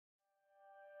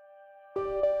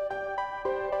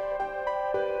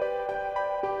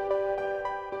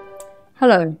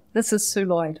Hello, this is Sue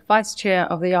Lloyd, Vice Chair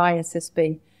of the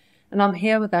ISSB, and I'm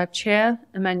here with our Chair,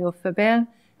 Emmanuel Faber,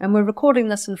 and we're recording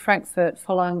this in Frankfurt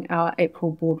following our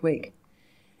April board week.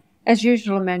 As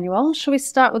usual, Emmanuel, shall we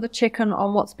start with a check-in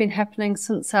on what's been happening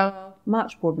since our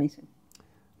March board meeting?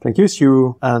 Thank you,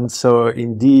 Sue. And so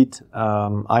indeed,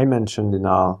 I mentioned in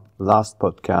our last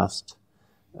podcast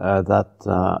that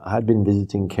I had been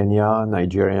visiting Kenya,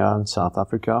 Nigeria, and South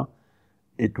Africa.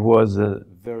 It was a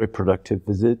very productive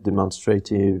visit,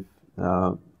 demonstrative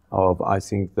of, I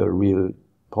think, the real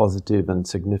positive and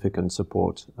significant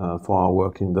support for our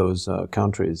work in those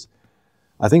countries.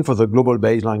 I think for the global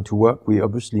baseline to work, we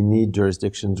obviously need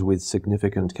jurisdictions with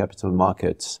significant capital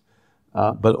markets,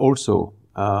 but also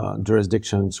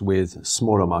jurisdictions with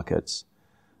smaller markets.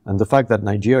 And the fact that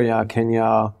Nigeria,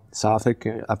 Kenya, South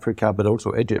Africa, but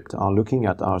also Egypt are looking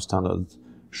at our standards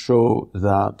show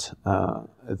that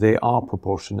they are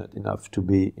proportionate enough to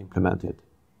be implemented.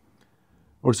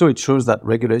 Also, it shows that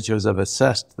regulators have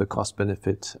assessed the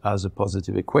cost-benefit as a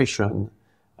positive equation,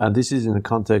 and this is in a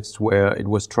context where it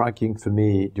was striking for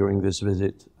me during this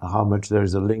visit how much there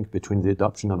is a link between the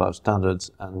adoption of our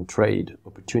standards and trade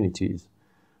opportunities.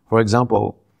 For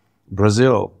example,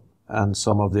 Brazil and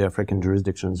some of the African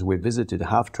jurisdictions we visited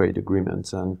have trade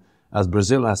agreements, and as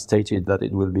Brazil has stated that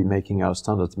it will be making our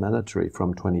standards mandatory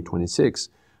from 2026,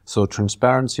 so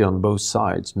transparency on both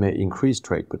sides may increase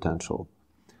trade potential.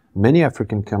 Many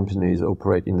African companies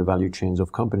operate in the value chains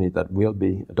of companies that will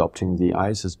be adopting the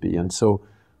ISSB, and so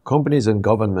companies and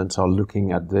governments are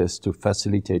looking at this to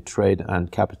facilitate trade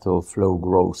and capital flow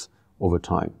growth over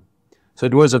time. So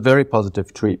it was a very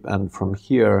positive trip, and from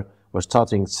here we're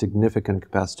starting significant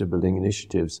capacity building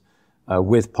initiatives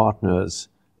with partners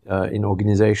in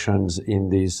organizations in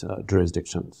these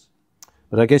jurisdictions.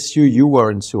 But I guess you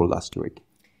were in Seoul last week.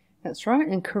 That's right,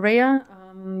 in Korea,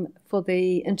 for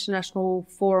the International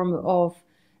Forum of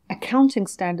Accounting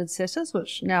Standard Setters,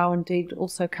 which now indeed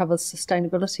also covers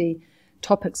sustainability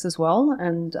topics as well.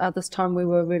 And this time we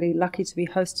were really lucky to be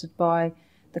hosted by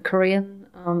the Korean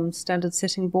Standard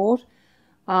Setting Board.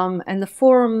 And the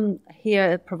forum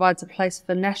here provides a place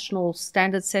for national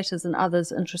standard setters and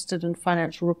others interested in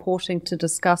financial reporting to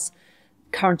discuss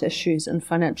current issues in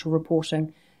financial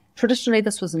reporting. Traditionally,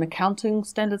 this was an accounting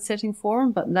standard setting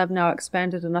forum, but they've now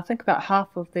expanded, and I think about half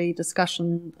of the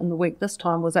discussion in the week this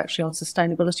time was actually on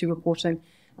sustainability reporting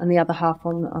and the other half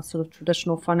on sort of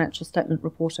traditional financial statement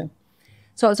reporting.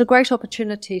 So it's a great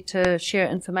opportunity to share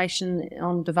information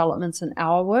on developments in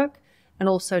our work, and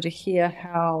also to hear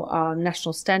how our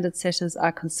national standard setters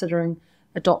are considering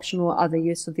adoption or other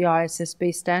use of the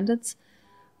ISSB standards.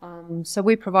 So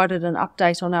we provided an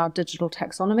update on our digital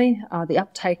taxonomy, the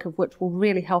uptake of which will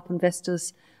really help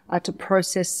investors to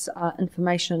process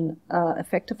information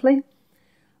effectively.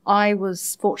 I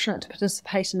was fortunate to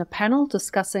participate in a panel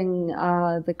discussing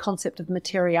the concept of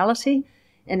materiality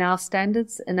in our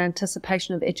standards in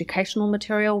anticipation of educational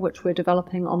material, which we're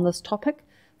developing on this topic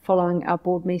following our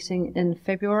board meeting in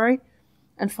February.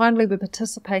 And finally, we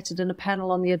participated in a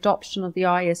panel on the adoption of the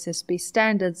ISSB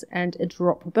standards and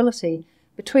interoperability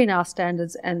between our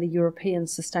standards and the European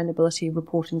sustainability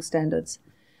reporting standards.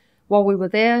 While we were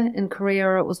there in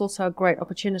Korea, it was also a great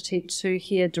opportunity to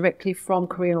hear directly from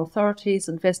Korean authorities,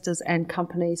 investors and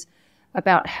companies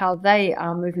about how they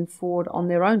are moving forward on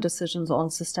their own decisions on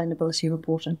sustainability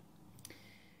reporting.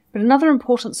 But another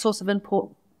important source of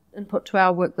input to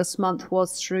our work this month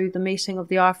was through the meeting of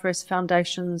the IFRS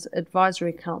Foundation's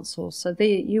Advisory Council. So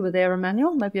you were there,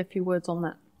 Emmanuel. Maybe a few words on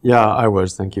that. Yeah, I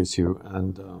was. Thank you, Sue.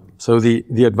 And so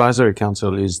the Advisory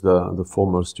Council is the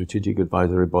formal strategic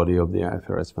advisory body of the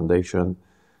IFRS Foundation.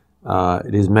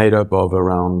 It is made up of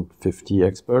around 50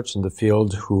 experts in the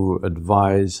field who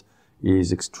advise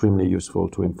is extremely useful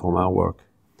to inform our work.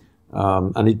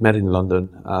 And it met in London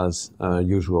as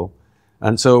usual.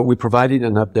 And so we provided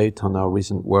an update on our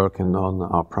recent work and on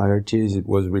our priorities. It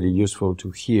was really useful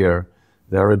to hear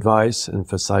their advice,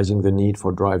 emphasizing the need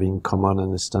for driving common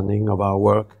understanding of our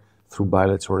work through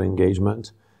bilateral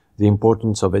engagement, the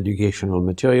importance of educational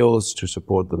materials to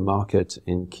support the market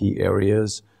in key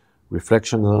areas,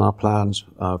 reflections on our plans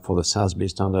for the SASB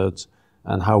standards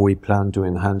and how we plan to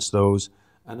enhance those,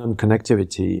 and on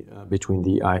connectivity between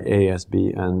the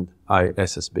IASB and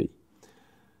ISSB.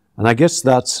 And I guess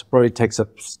that probably takes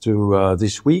us to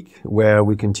this week, where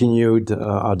we continued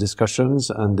our discussions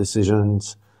and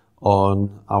decisions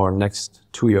on our next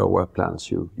 2-year work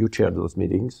plans. You chaired those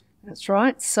meetings. That's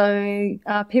right. So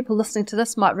people listening to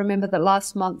this might remember that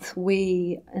last month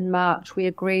in March, we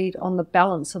agreed on the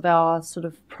balance of our sort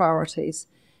of priorities,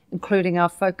 including our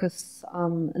focus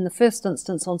in the first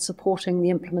instance on supporting the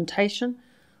implementation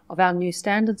of our new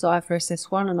standards, IFRS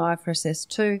S1 and IFRS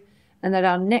S2, and that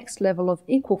our next level of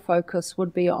equal focus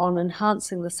would be on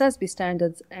enhancing the ISSB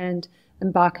standards and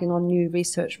embarking on new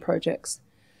research projects.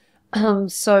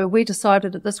 So we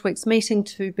decided at this week's meeting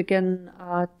to begin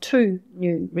 2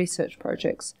 new research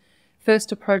projects.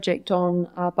 First, a project on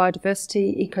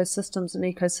biodiversity, ecosystems and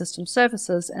ecosystem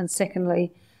services, and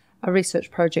secondly, a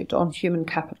research project on human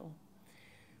capital.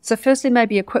 So firstly,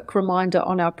 maybe a quick reminder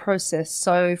on our process.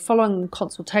 So following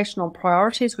consultation on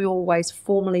priorities, we always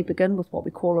formally begin with what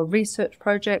we call a research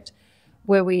project,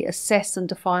 where we assess and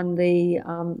define the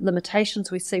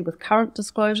limitations we see with current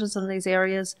disclosures in these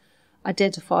areas,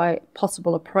 identify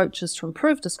possible approaches to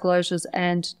improve disclosures,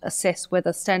 and assess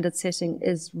whether standard setting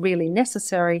is really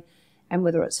necessary and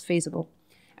whether it's feasible.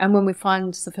 And when we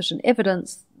find sufficient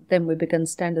evidence, then we begin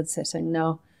standard setting.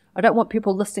 Now, I don't want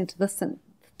people listening to this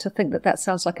to think that that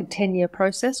sounds like a 10-year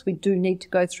process. We do need to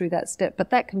go through that step, but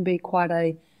that can be quite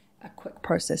a quick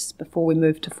process before we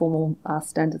move to formal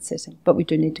standard setting, but we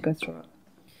do need to go through it.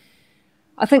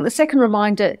 I think the second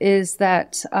reminder is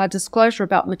that disclosure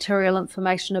about material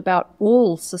information about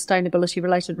all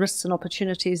sustainability-related risks and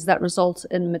opportunities that result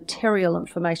in material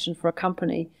information for a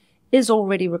company is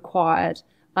already required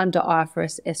under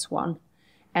IFRS S1,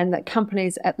 and that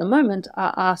companies at the moment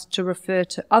are asked to refer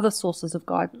to other sources of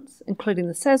guidance, including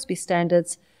the ISSB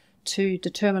standards, to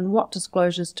determine what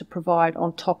disclosures to provide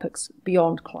on topics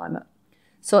beyond climate.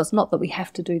 So it's not that we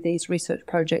have to do these research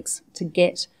projects to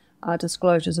get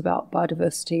disclosures about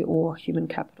biodiversity or human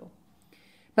capital.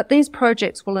 But these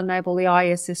projects will enable the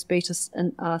ISSB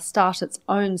to start its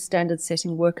own standard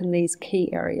setting work in these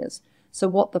key areas. So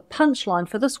what the punchline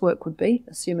for this work would be,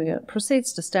 assuming it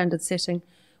proceeds to standard setting,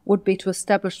 would be to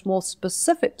establish more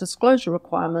specific disclosure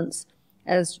requirements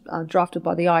as drafted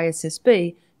by the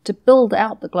ISSB to build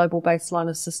out the global baseline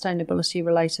of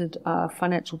sustainability-related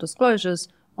financial disclosures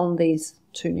on these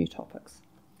 2 new topics.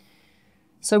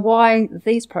 So why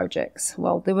these projects?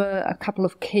 Well, there were a couple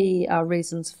of key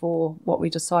reasons for what we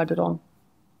decided on.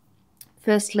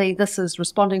 Firstly, this is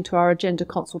responding to our agenda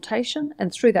consultation,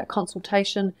 and through that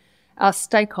consultation, our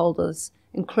stakeholders,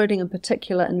 including in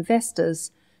particular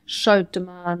investors, showed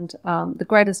demand, the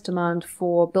greatest demand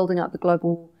for building up the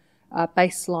global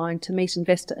baseline to meet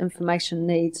investor information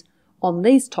needs on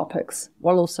these topics,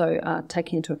 while also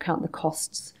taking into account the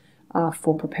costs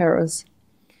for preparers.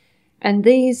 And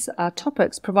these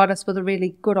topics provide us with a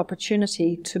really good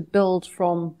opportunity to build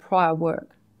from prior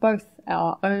work, both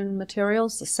our own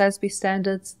materials, the ISSB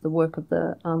standards, the work of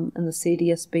the in the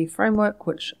CDSB framework,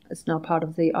 which is now part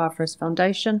of the IFRS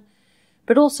Foundation,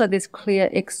 but also there's clear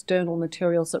external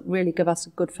materials that really give us a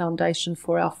good foundation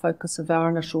for our focus of our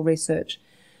initial research.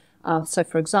 So,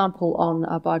 for example, on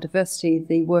biodiversity,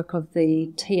 the work of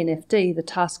the TNFD, the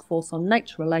Task Force on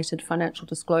Nature-Related Financial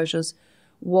Disclosures,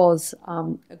 was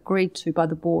agreed to by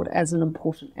the board as an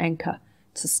important anchor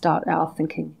to start our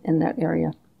thinking in that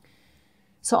area.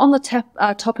 So on the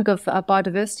topic of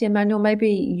biodiversity, Emmanuel,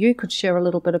 maybe you could share a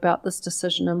little bit about this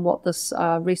decision and what this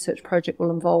research project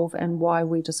will involve and why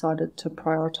we decided to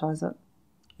prioritise it.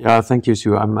 Yeah, thank you,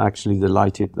 Sue. I'm actually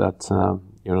delighted that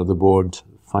the board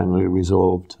finally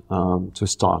resolved to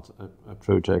start a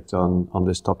project on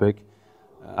this topic.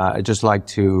 I'd just like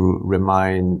to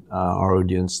remind our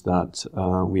audience that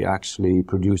we actually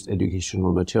produced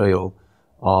educational material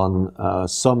on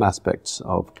some aspects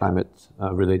of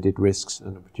climate-related risks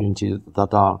and opportunities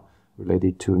that are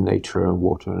related to nature,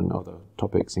 water, and other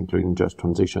topics, including just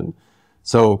transition.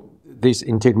 So this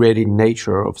integrated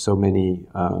nature of so many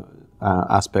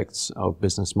aspects of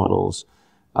business models,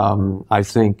 I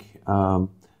think,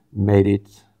 made it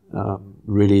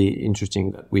really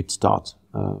interesting that we'd start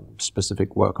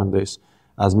specific work on this,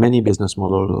 as many business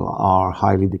models are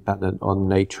highly dependent on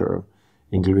nature,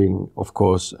 including, of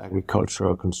course,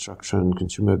 agriculture, construction,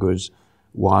 consumer goods,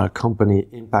 while company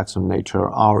impacts on nature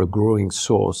are a growing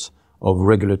source of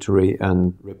regulatory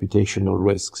and reputational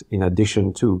risks in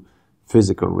addition to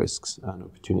physical risks and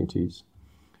opportunities.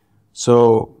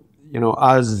 So,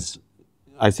 as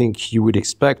I think you would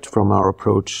expect from our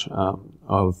approach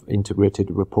of integrated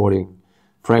reporting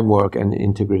framework and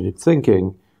integrated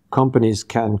thinking, companies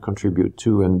can contribute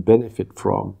to and benefit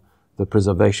from the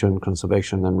preservation,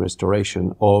 conservation, and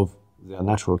restoration of their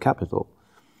natural capital.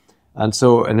 And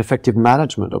so an effective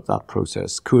management of that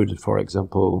process could, for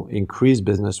example, increase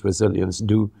business resilience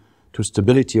due to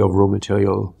stability of raw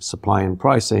material supply and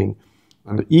pricing.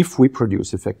 And if we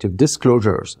produce effective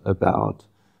disclosures about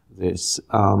this,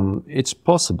 it's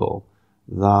possible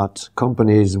that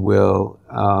companies will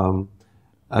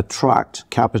attract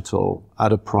capital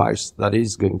at a price that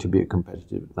is going to be a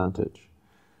competitive advantage.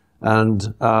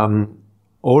 And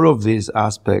All of these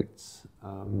aspects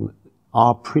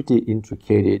are pretty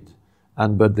intricate,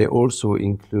 but they also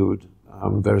include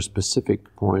very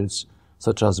specific points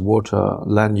such as water,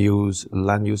 land use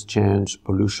change,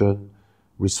 pollution,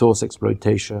 resource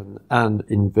exploitation, and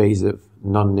invasive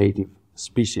non-native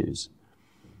species.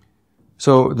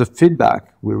 So the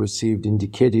feedback we received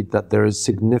indicated that there is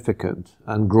significant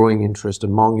and growing interest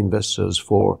among investors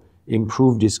for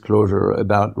improved disclosure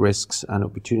about risks and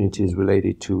opportunities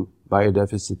related to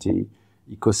biodiversity,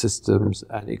 ecosystems,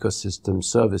 and ecosystem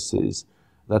services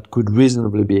that could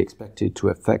reasonably be expected to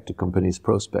affect a company's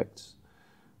prospects.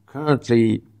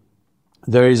 Currently,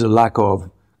 there is a lack of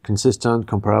consistent,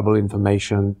 comparable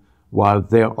information. While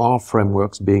there are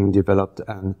frameworks being developed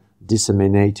and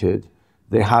disseminated,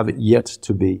 they have yet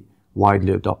to be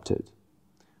widely adopted.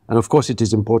 And of course, it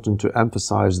is important to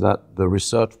emphasize that the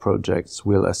research projects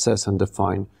will assess and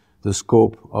define the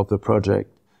scope of the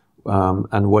project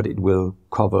and what it will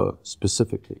cover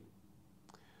specifically.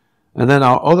 And then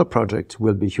our other project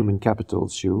will be human capital,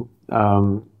 Sue.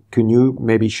 Can you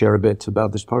maybe share a bit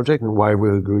about this project and why we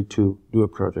agreed to do a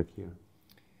project here?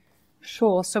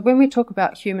 Sure. So when we talk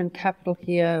about human capital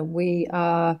here, we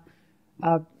are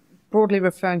broadly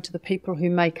referring to the people who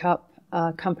make up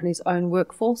a company's own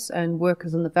workforce and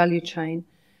workers in the value chain,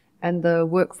 and the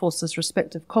workforce's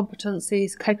respective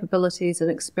competencies, capabilities,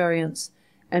 and experience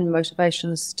and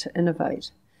motivations to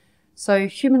innovate. So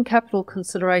human capital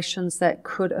considerations that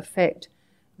could affect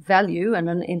value and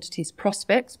an entity's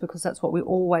prospects, because that's what we're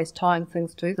always tying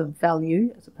things to, the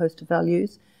value as opposed to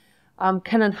values,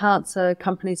 can enhance a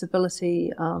company's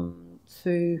ability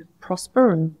to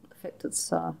prosper and affect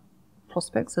its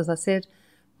prospects, as I said,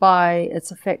 by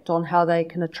its effect on how they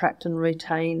can attract and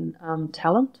retain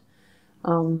talent,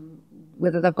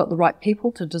 whether they've got the right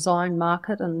people to design,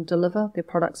 market, and deliver their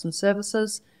products and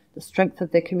services, the strength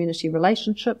of their community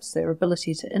relationships, their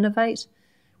ability to innovate,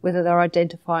 whether they're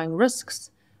identifying risks,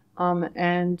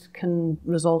 and can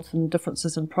result in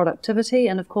differences in productivity,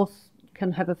 and of course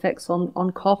can have effects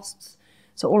on costs.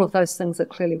 So all of those things are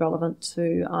clearly relevant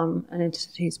to an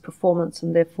entity's performance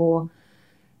and therefore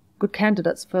good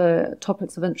candidates for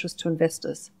topics of interest to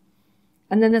investors.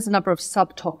 And then there's a number of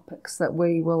subtopics that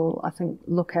we will, I think,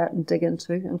 look at and dig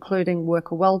into, including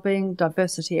worker well-being,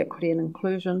 diversity, equity and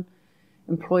inclusion,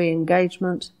 employee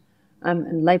engagement,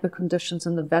 and labour conditions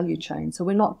in the value chain. So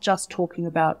we're not just talking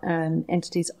about an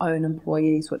entity's own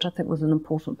employees, which I think was an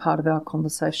important part of our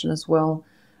conversation as well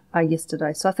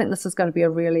yesterday. So I think this is going to be a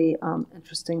really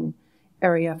interesting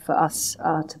area for us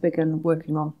to begin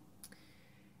working on.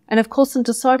 And of course, in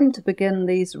deciding to begin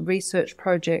these research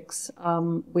projects,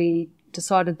 we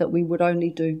decided that we would only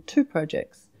do 2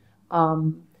 projects,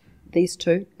 these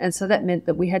 2. And so that meant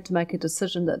that we had to make a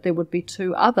decision that there would be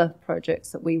 2 other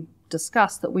projects that we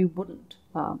discussed that we wouldn't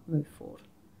move forward.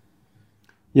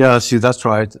 Yeah, Sue, that's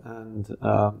right. And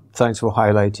thanks for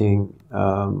highlighting,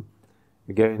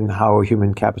 again, how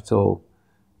human capital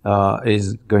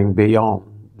is going beyond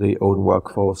the own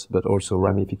workforce, but also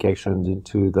ramifications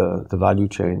into the value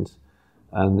chains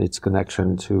and its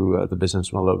connection to the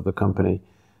business model of the company.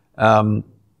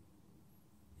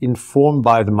 Informed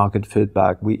by the market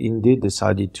feedback, we indeed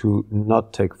decided to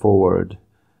not take forward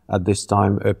at this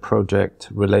time a project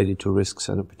related to risks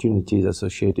and opportunities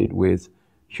associated with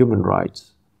human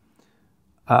rights.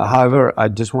 However, I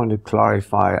just want to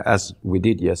clarify, as we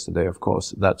did yesterday, of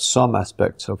course, that some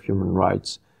aspects of human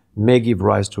rights may give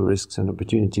rise to risks and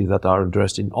opportunities that are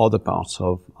addressed in other parts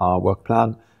of our work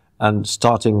plan. And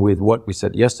starting with what we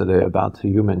said yesterday about the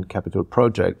human capital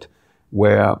project,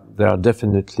 where there are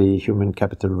definitely human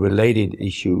capital related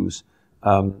issues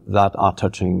that are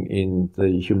touching in the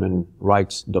human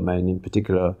rights domain, in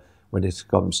particular when it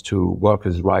comes to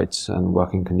workers' rights and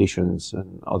working conditions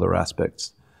and other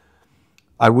aspects.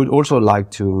 I would also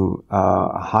like to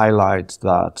highlight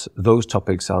that those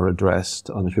topics are addressed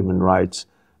on human rights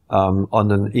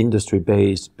on an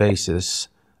industry-based basis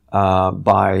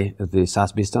by the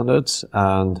ISSB standards,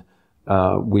 and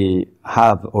we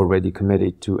have already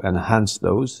committed to enhance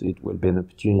those. It will be an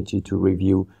opportunity to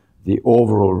review the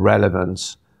overall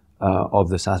relevance of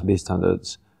the ISSB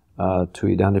standards to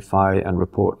identify and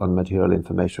report on material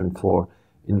information for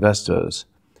investors.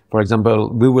 For example,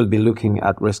 we will be looking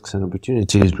at risks and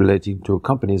opportunities relating to a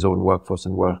company's own workforce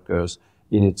and workers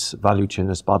in its value chain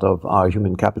as part of our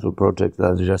human capital project,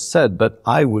 as I just said. But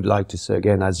I would like to say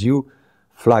again, as you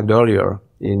flagged earlier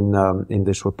in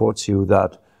this report, Sue,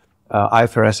 that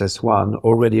IFRS S1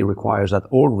 already requires that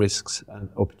all risks and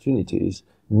opportunities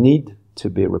need to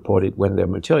be reported when they're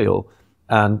material,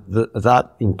 and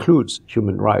that includes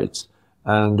human rights.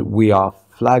 And we are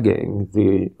flagging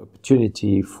the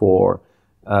opportunity for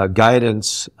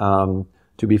guidance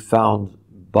to be found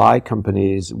by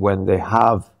companies when they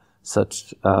have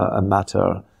such a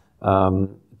matter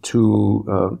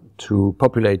to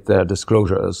populate their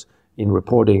disclosures in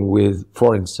reporting with,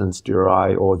 for instance,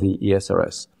 GRI or the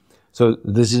ISRS. So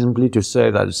this is simply to say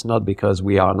that it's not because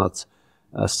we are not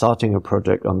starting a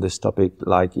project on this topic,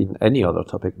 like in any other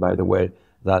topic, by the way,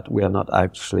 that we are not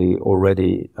actually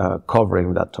already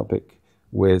covering that topic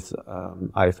with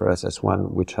IFRS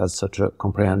S1, which has such a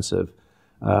comprehensive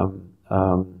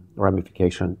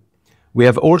ramification. We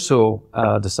have also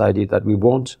decided that we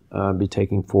won't be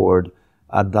taking forward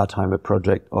at that time a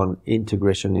project on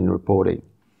integration in reporting.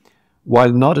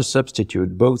 While not a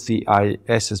substitute, both the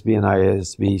ISSB and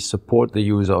ISSB support the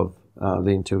use of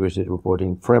the integrated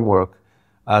reporting framework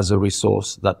as a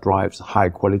resource that drives high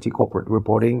quality corporate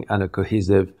reporting and a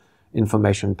cohesive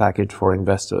information package for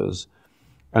investors.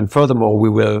 And furthermore, we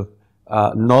will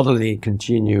not only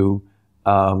continue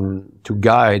to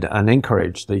guide and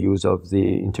encourage the use of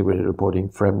the integrated reporting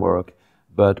framework,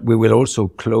 but we will also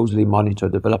closely monitor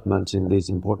developments in these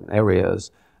important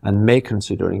areas and may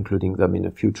consider including them in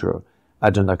a future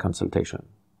agenda consultation.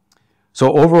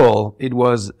 So overall, it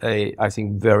was I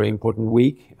think, very important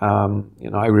week.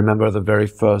 I remember the very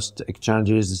first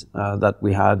exchanges that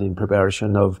we had in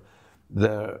preparation of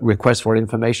the request for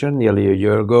information nearly a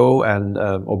year ago,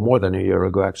 or more than a year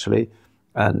ago, actually.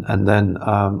 And then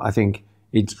I think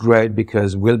it's great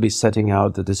because we'll be setting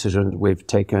out the decisions we've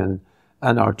taken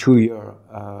and our 2-year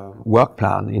work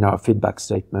plan in our feedback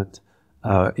statement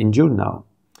in June now.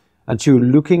 And to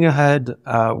looking ahead,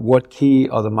 what key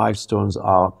other milestones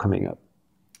are coming up?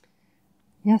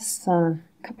 Yes, a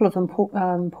couple of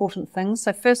important things.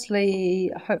 So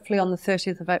firstly, hopefully on the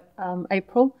 30th of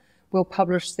April, we'll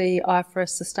publish the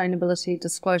IFRS Sustainability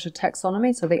Disclosure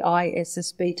Taxonomy, so the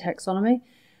ISSB taxonomy,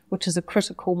 which is a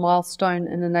critical milestone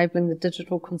in enabling the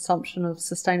digital consumption of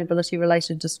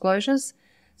sustainability-related disclosures.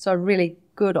 So a really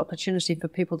good opportunity for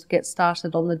people to get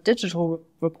started on the digital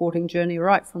reporting journey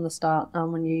right from the start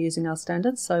when you're using our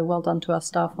standards. So well done to our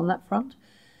staff on that front.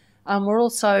 We're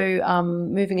also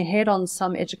moving ahead on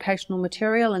some educational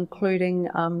material, including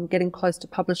getting close to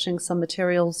publishing some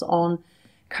materials on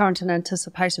current and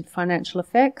anticipated financial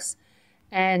effects.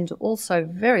 And also,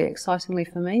 very excitingly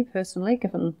for me personally,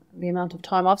 given the amount of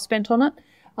time I've spent on it,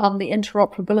 the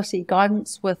interoperability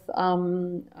guidance with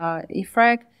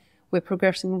EFRAG. We're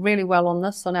progressing really well on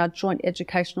this, on our joint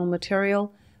educational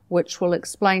material, which will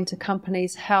explain to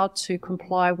companies how to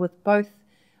comply with both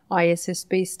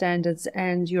ISSB standards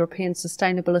and European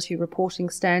sustainability reporting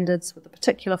standards, with a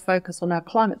particular focus on our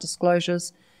climate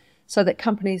disclosures, so that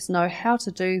companies know how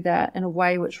to do that in a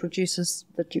way which reduces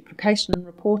the duplication in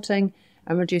reporting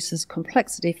and reduces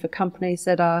complexity for companies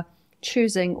that are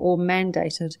choosing or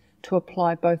mandated to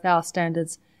apply both our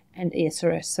standards and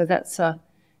ISRS. So that's a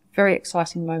very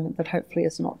exciting moment that hopefully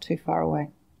is not too far away.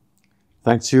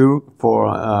 Thanks you for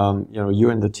you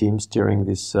and the team steering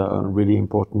this really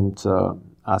important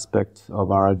aspect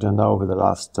of our agenda over the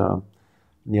last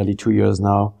nearly 2 years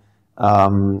now,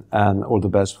 and all the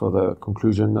best for the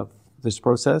conclusion of this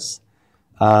process.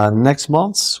 Next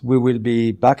month we will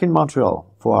be back in Montreal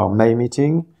for our May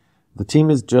meeting. The team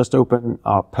has just opened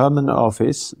our permanent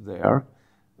office there.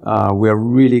 We are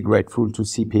really grateful to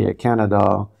CPA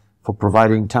Canada for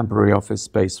providing temporary office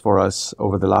space for us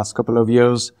over the last couple of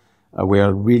years. We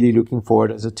are really looking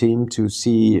forward as a team to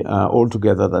see all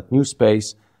together that new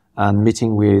space and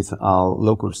meeting with our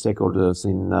local stakeholders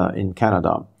in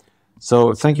Canada.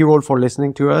 So thank you all for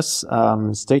listening to us.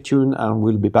 Stay tuned and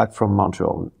we'll be back from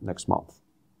Montreal next month.